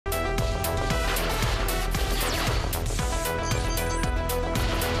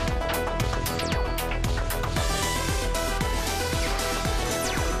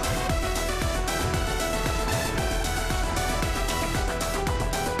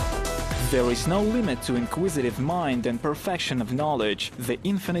There is no limit to inquisitive mind and perfection of knowledge. The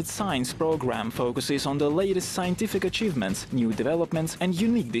Infinite Science program focuses on the latest scientific achievements, new developments and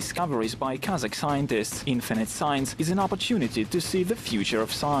unique discoveries by Kazakh scientists. Infinite Science is an opportunity to see the future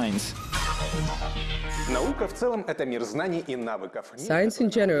of science. Science in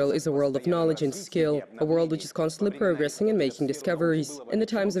general is a world of knowledge and skill, a world which is constantly progressing and making discoveries. In the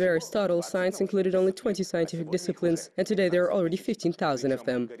times of Aristotle, science included only 20 scientific disciplines, and today there are already 15,000 of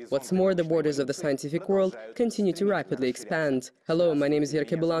them. What's more, the borders of the scientific world continue to rapidly expand. Hello, my name is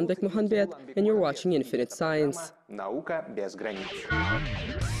Yerke Bulanbek Mohanbet, and you're watching Infinite Science. In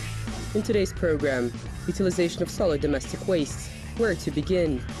today's program, utilization of solid domestic wastes. Where to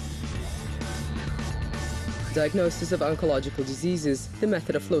begin? Diagnosis of oncological diseases, the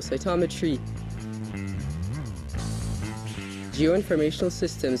method of flow cytometry. Geoinformational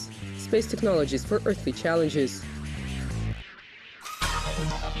systems, space technologies for earthly challenges.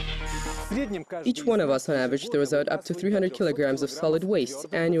 Each one of us, on average, throws out up to 300 kilograms of solid waste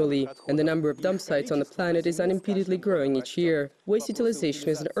annually, and the number of dump sites on the planet is unimpededly growing each year. Waste utilization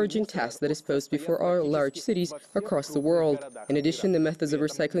is an urgent task that is posed before our large cities across the world. In addition, the methods of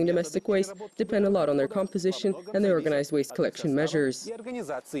recycling domestic waste depend a lot on their composition and the organized waste collection measures.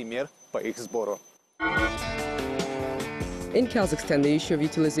 In Kazakhstan, the issue of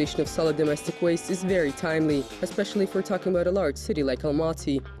utilization of solid domestic waste is very timely, especially if we're talking about a large city like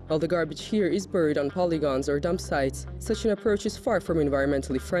Almaty. All the garbage here is buried on polygons or dump sites. Such an approach is far from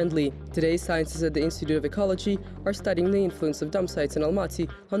environmentally friendly. Today, scientists at the Institute of Ecology are studying the influence of dump sites in Almaty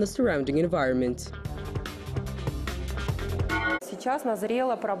on the surrounding environment.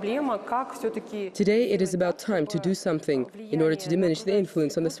 Today, it is about time to do something in order to diminish the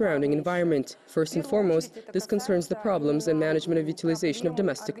influence on the surrounding environment. First and foremost, this concerns the problems and management of utilization of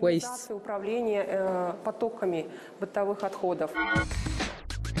domestic wastes.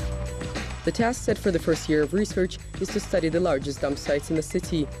 The task set for the first year of research is to study the largest dump sites in the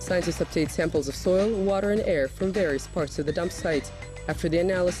city. Scientists obtained samples of soil, water and air from various parts of the dump site. After the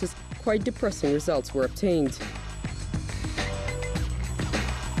analysis, quite depressing results were obtained.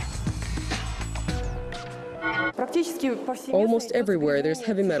 Almost everywhere there's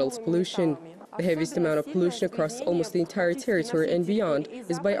heavy metals pollution. The heaviest amount of pollution across almost the entire territory and beyond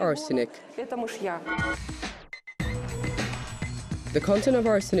is by arsenic. The content of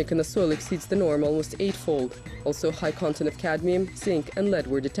arsenic in the soil exceeds the norm almost 8-fold. Also, high content of cadmium, zinc and lead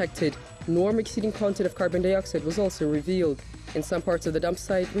were detected. Norm-exceeding content of carbon dioxide was also revealed. In some parts of the dump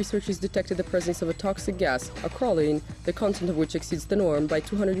site, researchers detected the presence of a toxic gas, acrolein, the content of which exceeds the norm by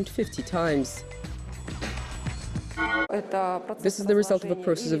 250 times. This is the result of a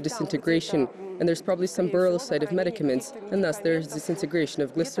process of disintegration, and there's probably some burial site of medicaments, and thus there is disintegration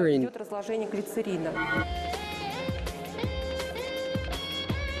of glycerine.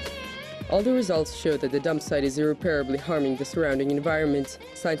 All the results show that the dump site is irreparably harming the surrounding environment.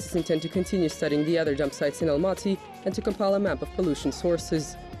 Scientists intend to continue studying the other dump sites in Almaty and to compile a map of pollution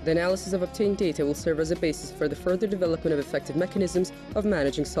sources. The analysis of obtained data will serve as a basis for the further development of effective mechanisms of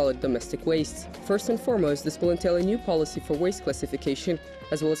managing solid domestic waste. First and foremost, this will entail a new policy for waste classification,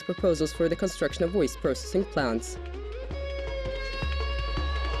 as well as proposals for the construction of waste processing plants.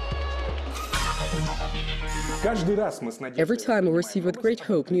 Every time we receive with great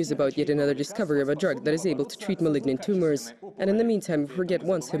hope news about yet another discovery of a drug that is able to treat malignant tumors. And in the meantime, we forget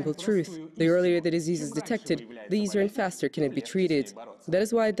one simple truth. The earlier the disease is detected, the easier and faster can it be treated. That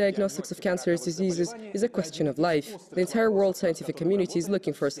is why diagnostics of cancerous diseases is a question of life. The entire world scientific community is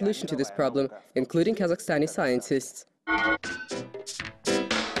looking for a solution to this problem, including Kazakhstani scientists.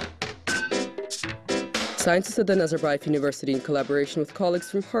 Scientists at the Nazarbayev University, in collaboration with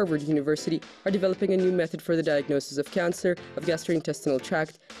colleagues from Harvard University, are developing a new method for the diagnosis of cancer of gastrointestinal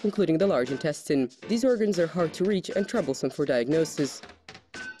tract, including the large intestine. These organs are hard to reach and troublesome for diagnosis.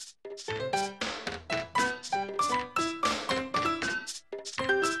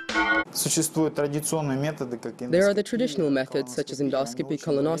 There are the traditional methods, such as endoscopy,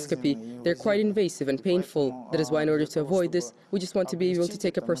 colonoscopy. They're quite invasive and painful. That is why, in order to avoid this, we just want to be able to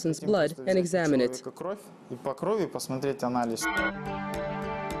take a person's blood and examine it.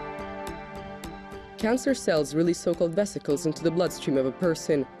 Cancer cells release so-called vesicles into the bloodstream of a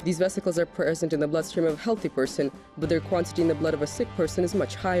person. These vesicles are present in the bloodstream of a healthy person, but their quantity in the blood of a sick person is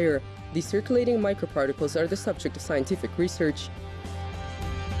much higher. These circulating microparticles are the subject of scientific research.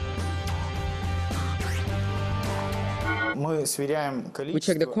 We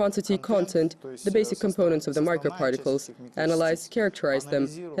check the quantity, content, the basic components of the microparticles, analyze, characterize them,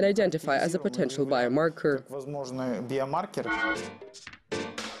 and identify as a potential biomarker.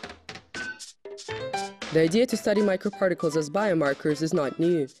 The idea to study microparticles as biomarkers is not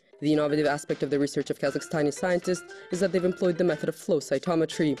new. The innovative aspect of the research of Kazakhstani scientists is that they've employed the method of flow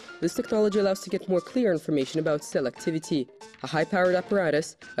cytometry. This technology allows to get more clear information about cell activity. A high-powered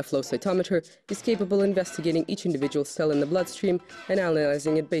apparatus, a flow cytometer, is capable of investigating each individual cell in the bloodstream and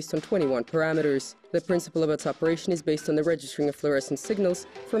analyzing it based on 21 parameters. The principle of its operation is based on the registering of fluorescent signals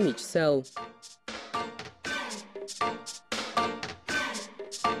from each cell.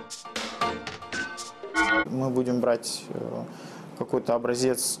 We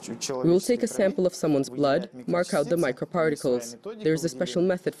will take a sample of someone's blood, mark out the microparticles. There is a special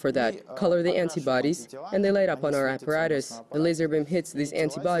method for that, color the antibodies, and they light up on our apparatus. The laser beam hits these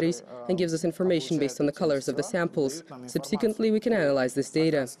antibodies and gives us information based on the colors of the samples. Subsequently, we can analyze this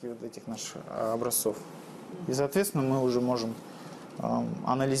data.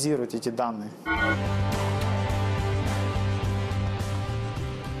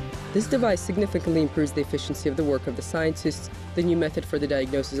 This device significantly improves the efficiency of the work of the scientists, the new method for the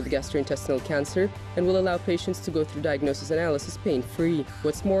diagnosis of gastrointestinal cancer, and will allow patients to go through diagnosis analysis pain-free.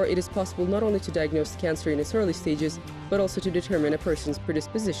 What's more, it is possible not only to diagnose cancer in its early stages, but also to determine a person's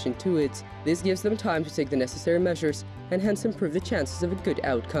predisposition to it. This gives them time to take the necessary measures and hence improve the chances of a good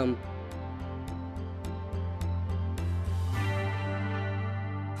outcome.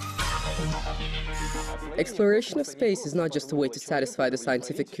 Exploration of space is not just a way to satisfy the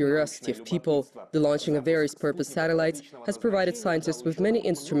scientific curiosity of people. The launching of various purpose satellites has provided scientists with many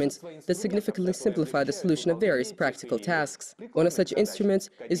instruments that significantly simplify the solution of various practical tasks. One of such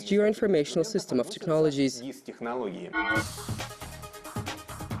instruments is Geoinformational system of technologies.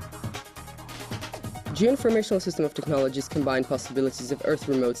 Geoinformational system of technologies combine possibilities of Earth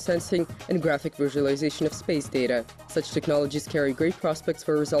remote sensing and graphic visualization of space data. Such technologies carry great prospects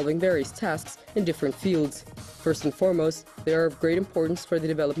for resolving various tasks in different fields. First and foremost, they are of great importance for the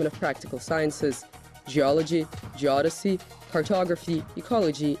development of practical sciences: geology, geodesy, cartography,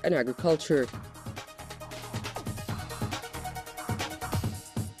 ecology, and agriculture.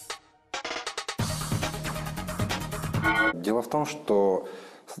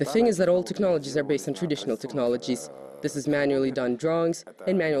 The thing is that all technologies are based on traditional technologies. This is manually done drawings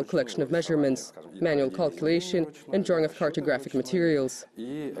and manual collection of measurements, manual calculation and drawing of cartographic materials.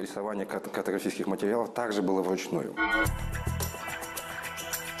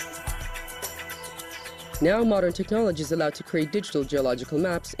 Now modern technology is allowed to create digital geological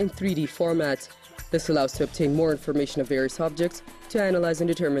maps in 3D format. This allows to obtain more information of various objects, to analyze and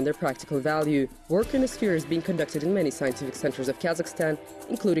determine their practical value. Work in this sphere is being conducted in many scientific centers of Kazakhstan,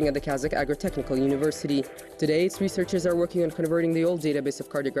 including at the Kazakh Agro-Technical University. Today, its researchers are working on converting the old database of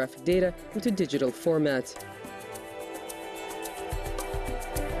cartographic data into digital format.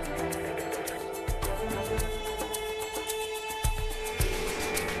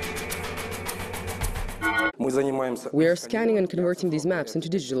 We are scanning and converting these maps into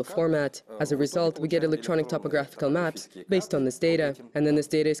digital format. As a result, we get electronic topographical maps based on this data, and then this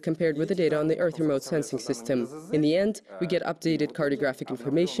data is compared with the data on the Earth remote sensing system. In the end, we get updated cartographic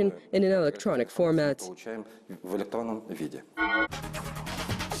information in an electronic format.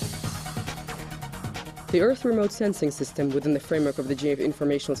 The Earth remote sensing system within the framework of the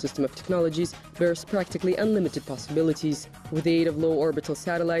Geoinformational system of technologies bears practically unlimited possibilities. With the aid of low orbital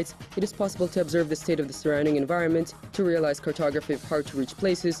satellites, it is possible to observe the state of the surrounding environment, to realize cartography of hard-to-reach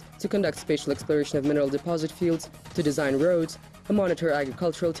places, to conduct spatial exploration of mineral deposit fields, to design roads, to monitor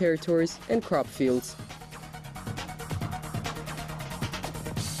agricultural territories and crop fields.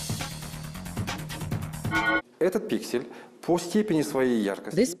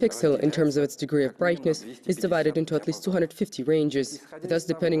 This pixel, in terms of its degree of brightness, is divided into at least 250 ranges. Thus,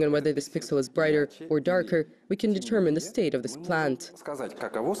 depending on whether this pixel is brighter or darker, we can determine the state of this plant.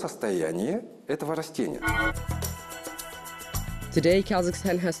 Today,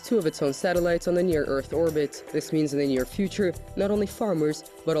 Kazakhstan has 2 of its own satellites on the near-Earth orbit. This means in the near future, not only farmers,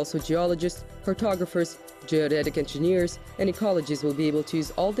 but also geologists, cartographers, geodetic engineers, and ecologists will be able to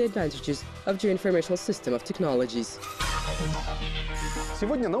use all the advantages of Geoinformational system of technologies.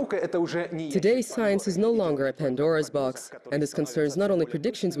 Today, science is no longer a Pandora's box, and this concerns not only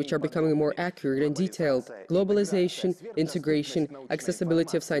predictions which are becoming more accurate and detailed, globalization, integration,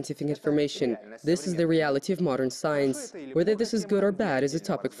 accessibility of scientific information. This is the reality of modern science. Whether this is good or bad is a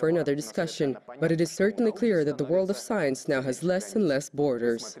topic for another discussion, but it is certainly clear that the world of science now has less and less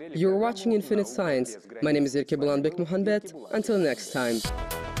borders. You are watching Infinite Science. My name is Irke Bulanbek Muhanbet. Until next time.